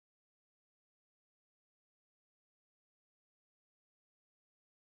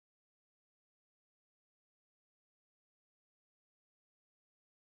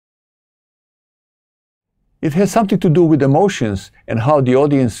It has something to do with emotions and how the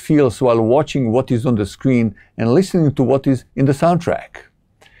audience feels while watching what is on the screen and listening to what is in the soundtrack.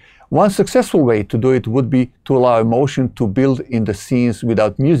 One successful way to do it would be to allow emotion to build in the scenes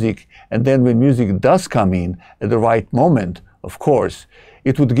without music, and then when music does come in at the right moment, of course,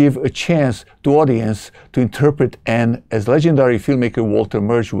 it would give a chance to audience to interpret and, as legendary filmmaker Walter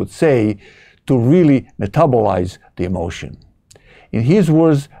Murch would say, to really metabolize the emotion. In his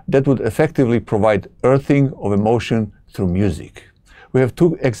words, that would effectively provide earthing of emotion through music. We have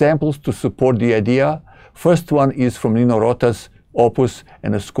two examples to support the idea. First one is from Nino Rota's opus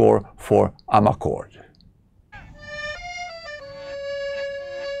and a score for Amarcord.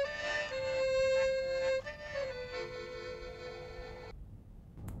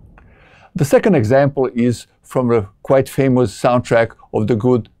 The second example is from the quite famous soundtrack of The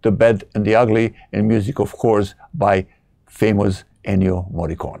Good, the Bad and the Ugly, and music, of course, by famous Ennio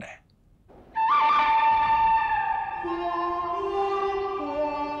Morricone.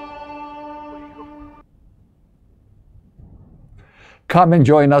 Come and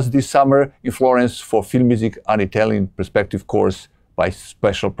join us this summer in Florence for Film Music, an Italian Perspective course by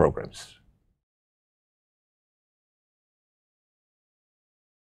special programs.